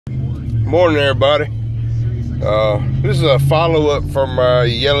Morning, everybody. This is a follow-up from my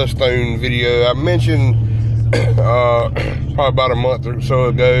Yellowstone video. I mentioned probably about a month or so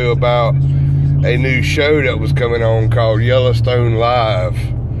ago about a new show that was coming on called Yellowstone Live,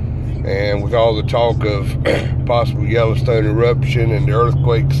 and with all the talk of possible Yellowstone eruption and the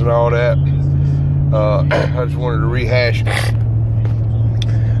earthquakes and all that, I just wanted to rehash.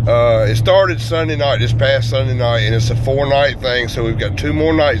 It started Sunday night, this past Sunday night, and it's a 4-night thing, so we've got 2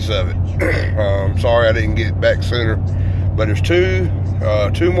 more nights of it. I'm sorry I didn't get back sooner, but there's two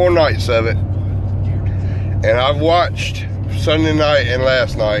more nights of it, and I've watched Sunday night and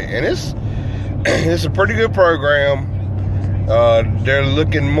last night, and it's a pretty good program. They're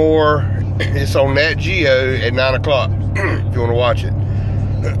looking more, it's on Nat Geo at 9 o'clock if you want to watch it,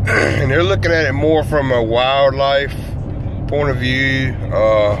 and they're looking at it more from a wildlife point of view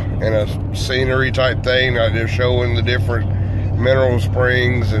and a scenery type thing. They're showing the different mineral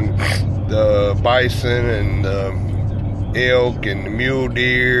springs and the bison and the elk and the mule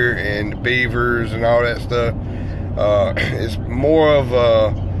deer and the beavers and all that stuff. It's more of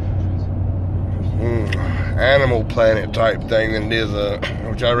a Animal Planet type thing than it is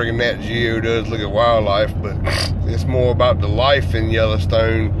which I reckon Nat Geo does look at wildlife, but it's more about the life in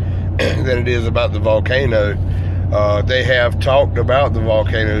Yellowstone than it is about the volcano. They have talked about the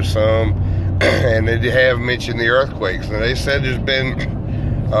volcano some, and they have mentioned the earthquakes. And they said there's been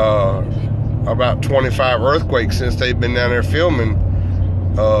about 25 earthquakes since they've been down there filming,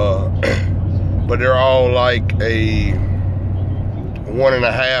 but they're all like a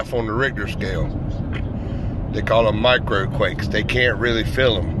 1.5 on the Richter scale. They call them microquakes. They can't really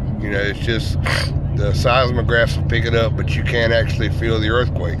feel them. You know, it's just the seismographs will pick it up, but you can't actually feel the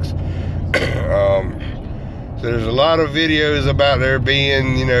earthquakes. So there's a lot of videos about there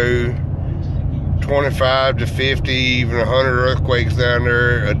being, you know, 25 to 50, even 100 earthquakes down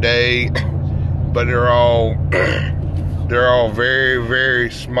there a day, but they're all very,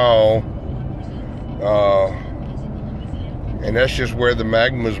 very small, and that's just where the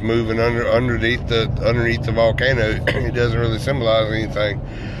magma's moving underneath the volcano. It doesn't really symbolize anything,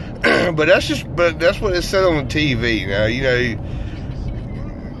 but that's what it said on the TV. Now, you know,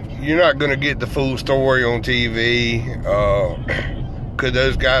 you're not going to get the full story on TV. Could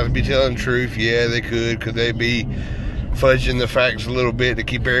those guys be telling the truth? Yeah, they could. Could they be fudging the facts a little bit to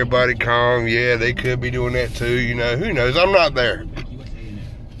keep everybody calm? Yeah, they could be doing that too. You know, who knows? I'm not there.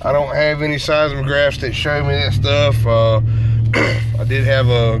 I don't have any seismographs that show me that stuff. I did have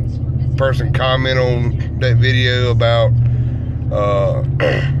a person comment on that video about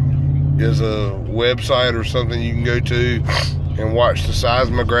there's a website or something you can go to and watch the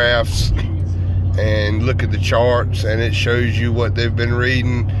seismographs and look at the charts, and it shows you what they've been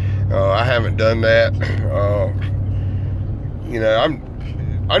reading. I haven't done that. You know, I'm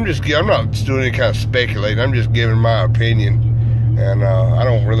not doing any kind of speculating. I'm just giving my opinion, and I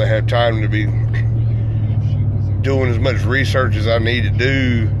don't really have time to be doing as much research as I need to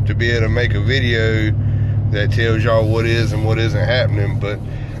do to be able to make a video that tells y'all what is and what isn't happening. But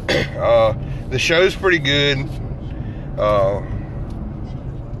the show's pretty good.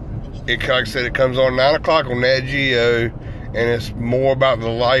 Like I said, it comes on 9 o'clock on Nat Geo, and it's more about the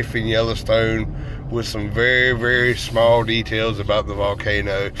life in Yellowstone with some very, very small details about the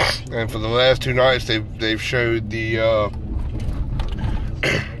volcano. And for the last 2 nights, they've showed the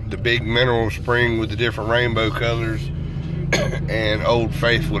big mineral spring with the different rainbow colors and Old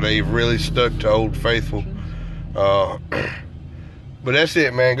Faithful. They've really stuck to Old Faithful. But that's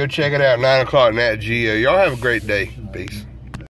it, man. Go check it out. 9 o'clock Nat Geo. Y'all have a great day. Peace.